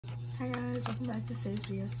welcome back to today's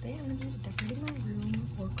video. Today I'm going to be decorating my room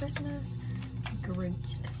for Christmas,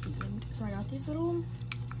 Grinch themed. So I got these little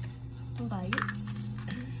lights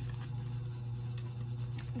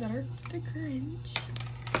that are the Grinch,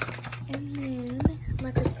 and then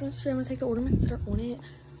my Christmas tree, I'm going to take the ornaments that are on it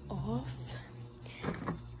off,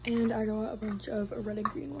 and I got a bunch of red and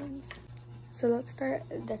green ones. So let's start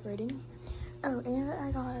decorating. Oh, and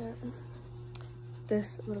I got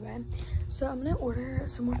this little bag. So I'm gonna order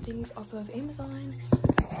some more things off of Amazon,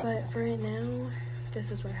 but for right now, this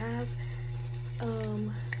is what I have.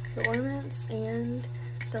 The ornaments and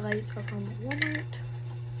the lights are from Walmart,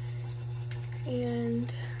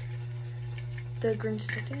 and the Grinch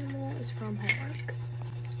stuffed animal is from Hallmark.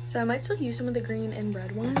 So I might still use some of the green and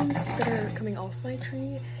red ones that are coming off my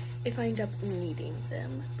tree if I end up needing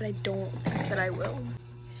them, but I don't think that I will.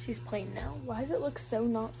 She's plain now. Why does it look so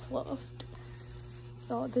not fluffed?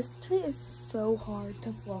 Oh, this tree is so hard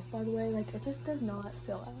to fluff, by the way. Like, it just does not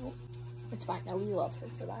fill out. It's fine though, we love her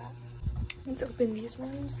for that. Let's open these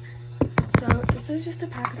ones. So this is just a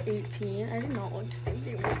pack of 18. I did not want to see if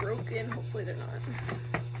they were broken. Hopefully they're not.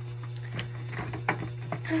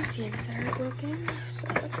 I don't see any that are broken,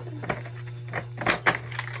 so that's good.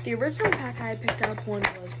 The original pack I picked up, one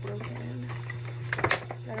was broken.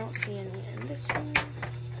 I don't see any in this one.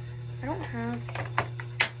 I don't have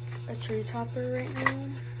a tree topper right now.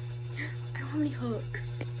 I don't have any hooks.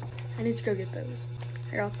 I need to go get those.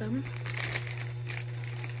 I got them.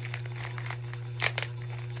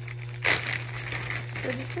 So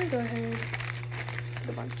we're just gonna go ahead and put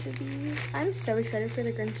a bunch of these. I'm so excited for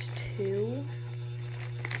the Grinch 2.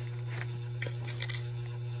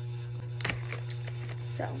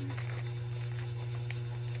 So,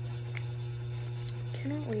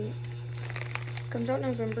 cannot wait. Comes out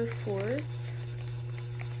November 4th.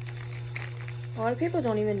 A lot of people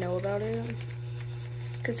don't even know about it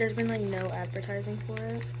because there's been like no advertising for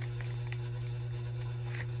it.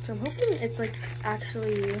 So I'm hoping it's like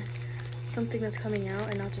actually something that's coming out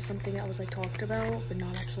and not just something that was like talked about but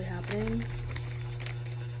not actually happening.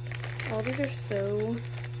 All these are so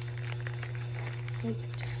like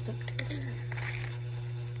just stuck together.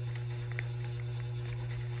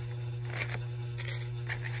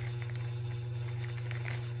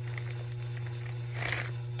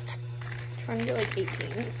 Trying to get like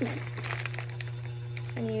 18.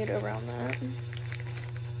 I need around that.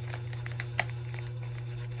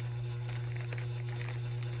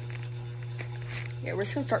 Yeah, we're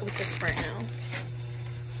just gonna start with this right now.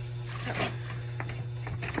 So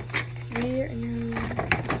we are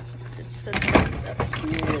gonna just set these up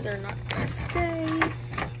here. They're not gonna stay.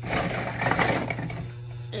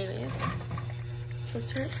 Anyways, so let's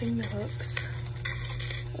start putting the hooks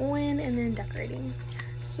on and then decorating.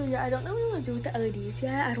 So yeah, I don't know what I want to do with the LEDs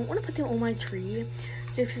yet. I don't want to put them on my tree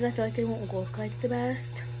just because I feel like they won't look like the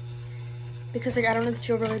best. Because like I don't know that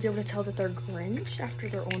you'll really be able to tell that they're Grinch after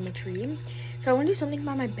they're on the tree. So I want to do something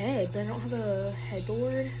by my bed, but I don't have a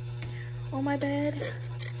headboard on my bed.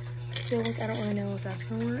 So like I don't really know if that's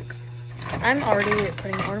gonna work. I'm already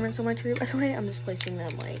putting ornaments on my tree, by the way. I'm just placing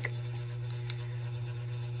them like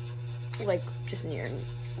just near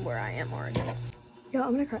where I am already. Yo,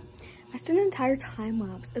 I'm gonna cry. I spent an entire time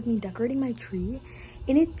lapse of me decorating my tree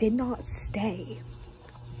and it did not stay.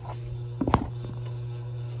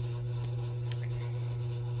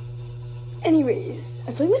 Anyways,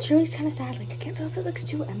 I feel like my tree looks kind of sad. Like I can't tell if it looks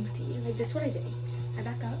too empty. Like this is what I did. I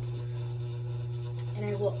back up and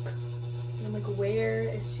I look. And I'm like, where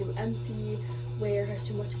is too empty? Where has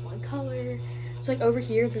too much of one color? So like over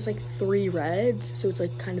here, there's like 3 reds. So it's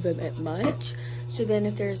like kind of a bit much. So then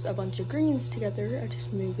if there's a bunch of greens together, I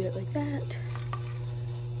just move it like that.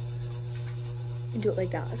 And do it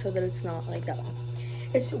like that so that it's not like that.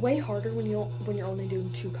 It's way harder when you're only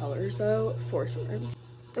doing 2 colors though, for sure.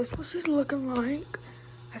 That's what she's looking like.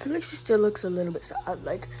 I feel like she still looks a little bit sad.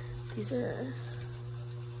 Like these are,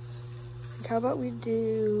 like, how about we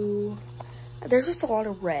do, there's just a lot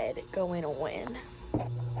of red going on.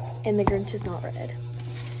 And the Grinch is not red.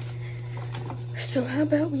 So how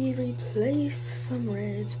about we replace some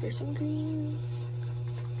reds for some greens?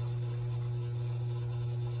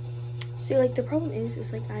 See, like the problem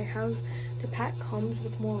is like I have, the pack comes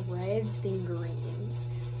with more reds than greens.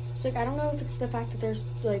 So like I don't know if it's the fact that there's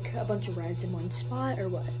like a bunch of reds in one spot or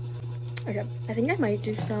what. Okay, I think I might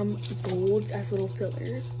do some golds as little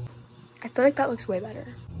fillers. I feel like that looks way better.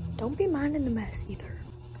 Don't be minding the mess either.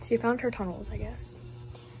 She found her tunnels, I guess.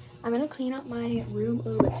 I'm gonna clean up my room a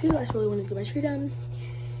little bit too. I just really wanted to get my tree done.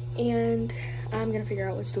 And I'm gonna figure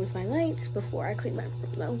out what to do with my lights before I clean my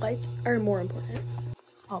room. The lights are more important,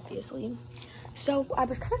 obviously. So I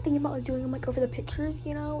was kind of thinking about like doing them like over the pictures,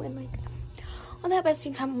 you know, and like on that, but at the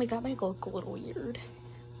same time, like, that might look a little weird.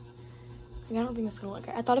 Like, I don't think it's gonna look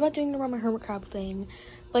good. I thought about doing it around my hermit crab thing.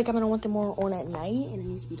 Like, I'm gonna want them more on at night, and it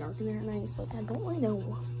needs to be dark in there at night, so like, I don't really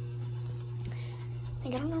know.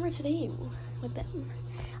 Like, I don't know what to do with them.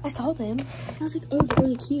 I saw them, and I was like, oh, they're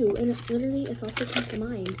really cute, and it literally, a thought that came to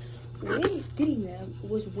mind when getting them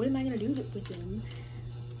was, what am I gonna do with them?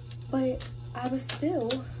 But I was still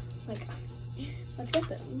like, let's get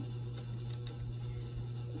them.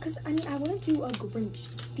 Because, I mean, I want to do a Grinch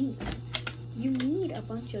theme. You need a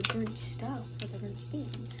bunch of Grinch stuff for the Grinch theme.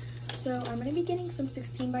 So, I'm going to be getting some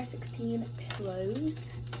 16 by 16 pillows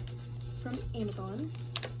from Amazon.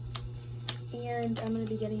 And I'm going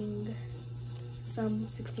to be getting some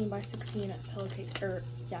 16 by 16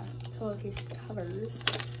 pillowcase covers.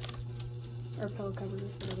 Or pillow covers,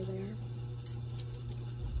 whatever they are.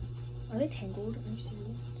 Are they tangled? Are you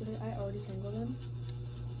serious? Did I already tangle them?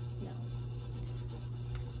 No.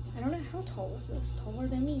 I don't know how tall is this. Taller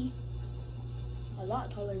than me. A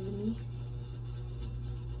lot taller than me.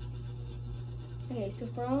 Okay, so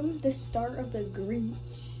from the start of the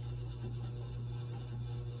Grinch,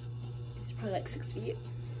 it's probably like 6 feet.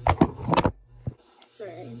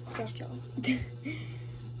 Sorry, I dropped y'all.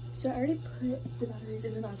 So I already put the batteries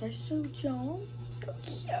in them as I showed y'all. So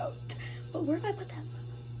cute. But where do I put them?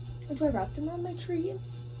 Do I wrap them around my tree?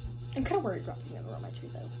 I'm kind of worried wrapping them around my tree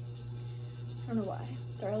though. I don't know why.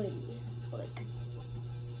 They're LED, but like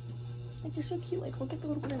they're so cute. Like, look at the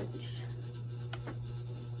little Grinch.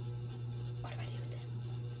 What do I do with them?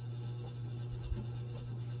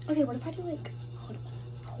 Okay, what if I do like,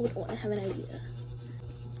 hold on, I have an idea.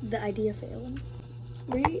 The idea failed.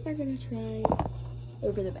 We are gonna try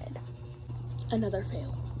over the bed. Another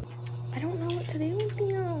fail. I don't know what to do with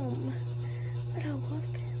them, but I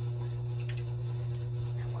love them.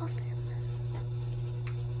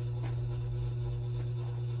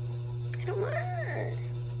 I don't want her.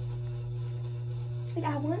 Like,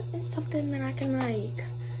 I want something that I can, like,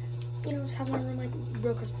 you know, just have one room, like,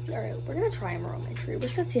 real Christmassy. Alright, we're gonna try them around my tree. We're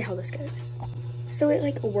just gonna see how this goes. So it,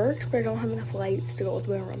 like, worked, but I don't have enough lights to go all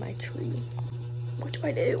the way around my tree. What do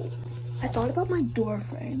I do? I thought about my door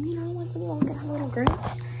frame, you know, like, when you walk in, have a little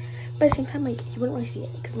Grinch. But at the same time, like, you wouldn't really see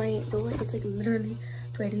it, because my door is, like, literally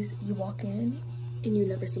the way it is, you walk in, and you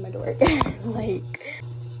never see my door again. Like,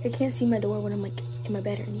 I can't see my door when I'm, like, in my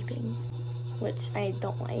bed or anything. Which I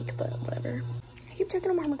don't like, but whatever. I keep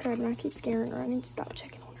checking on my hermit crab and I keep scaring her. I need to stop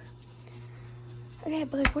checking on her. Okay,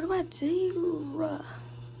 but like, what do I do?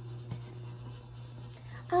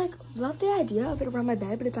 I like love the idea of it around my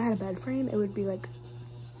bed, but if I had a bed frame, it would be like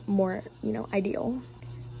more, you know, ideal.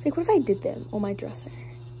 So like, what if I did them on my dresser?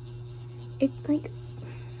 It like,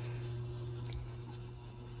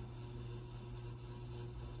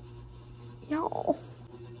 y'all,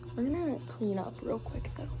 we're gonna clean up real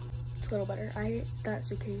quick though. It's a little better. That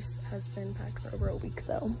suitcase has been packed for over a week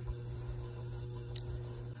though.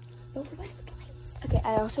 Oh, okay,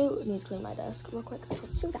 I also need to clean my desk real quick, so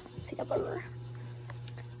let's do that together.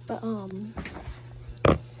 But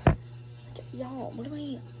y'all, what do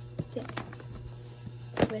I do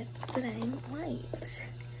with the dang lights?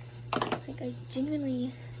 Like, I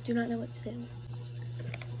genuinely do not know what to do.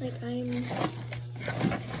 Like, I'm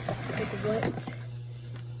like, what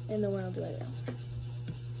in the world do I do?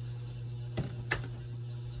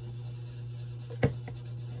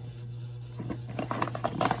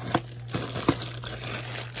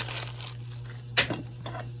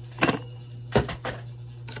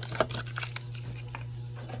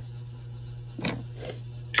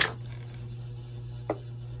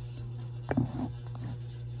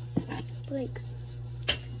 Like,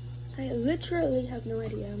 I literally have no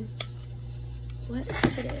idea what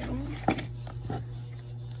to do.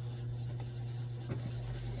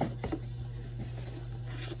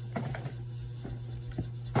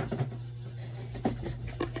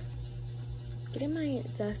 Getting my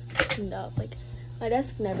desk cleaned up. Like, my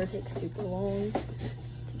desk never takes super long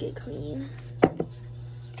to get clean.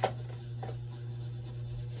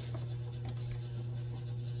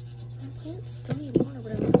 My plants still need water,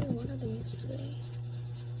 but I really watered them yesterday.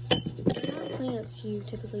 Not plants you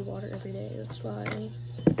typically water every day. That's why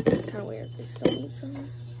it's kind of weird. They still need some.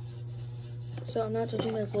 So I'm not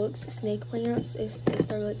judging their looks. Snake plants, if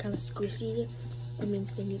they're like kind of squishy, it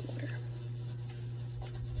means they need water.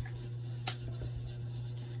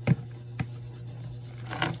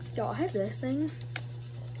 Y'all, I have this thing.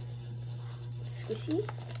 It's squishy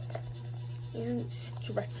and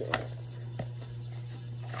stretches.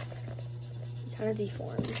 It kind of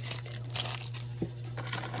deforms too.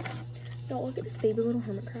 Y'all, look at this baby little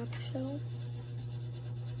hermit crab shell.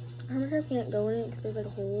 Hermit crab can't go in it because there's like a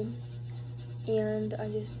hole. And I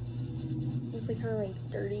just It's like kind of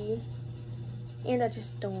like dirty. And I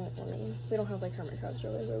just don't, we don't have like hermit crabs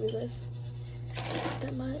really where we live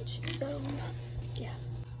that much. So yeah,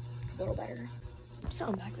 it's a little better. So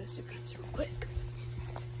I'm back to the suitcase real quick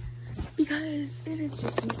because it has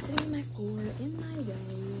just been sitting on my floor in my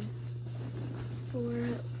way for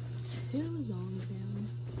too long now.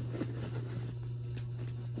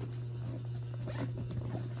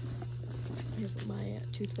 Here's my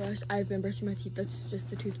toothbrush. I've been brushing my teeth. That's just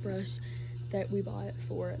the toothbrush that we bought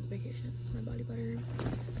for the vacation. My body butter.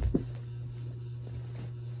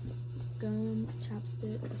 Gum,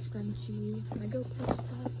 chapstick, a scrunchie, my GoPro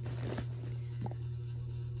stuff.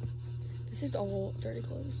 This is all dirty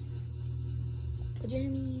clothes.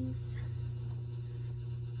 Pajamas.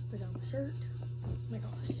 Pajama shirt. Oh my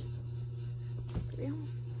gosh. For real.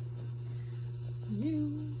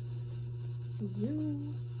 You.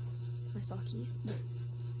 My sockies.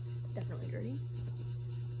 Definitely dirty.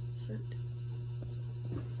 Shirt.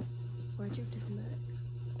 Why'd you have to come back?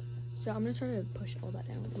 So I'm gonna try to push all that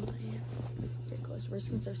down in my get close. We're just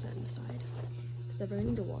gonna start setting aside because I really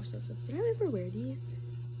need to wash this stuff. Did I ever wear these?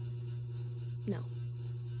 No.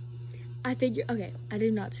 I figure, okay, I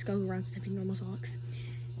did not just go around sniffing normal socks.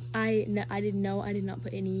 I did not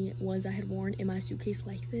put any ones I had worn in my suitcase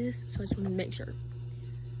like this, so I just wanted to make sure.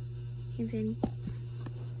 Hand sanitizer.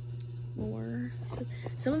 More. So,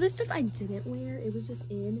 some of this stuff I didn't wear. It was just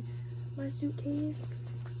in my suitcase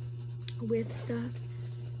with stuff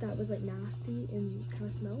that was like nasty and kind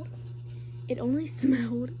of smelled. It only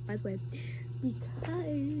smelled, by the way,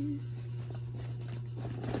 because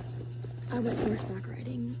I went horseback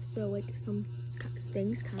riding, so like some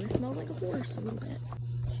things kind of smelled like a horse a little bit.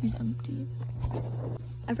 She's empty.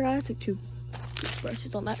 I forgot I took 2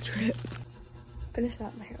 brushes on that trip. Finished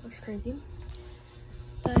that. My hair looks crazy,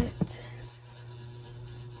 but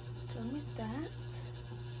done with that.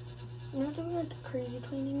 I'm not doing like crazy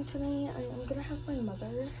cleaning today. I'm gonna have my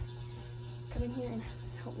mother come in here and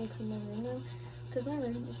help me clean my room though, because my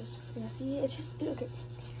room is just messy. It's just okay.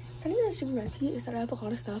 Something that's super messy is that I have a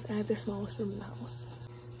lot of stuff and I have the smallest room in the house.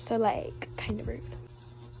 So like kind of rude.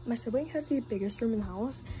 My sibling has the biggest room in the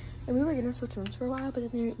house, and we were gonna switch rooms for a while,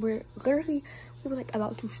 but then we were like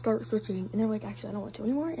about to start switching, and they're like, actually I don't want to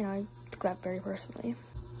anymore, and I took that very personally.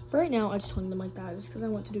 But right now I just hung them like that just because I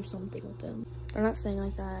want to do something with them. They're not staying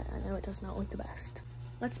like that. I know it does not look the best.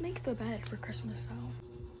 Let's make the bed for Christmas though.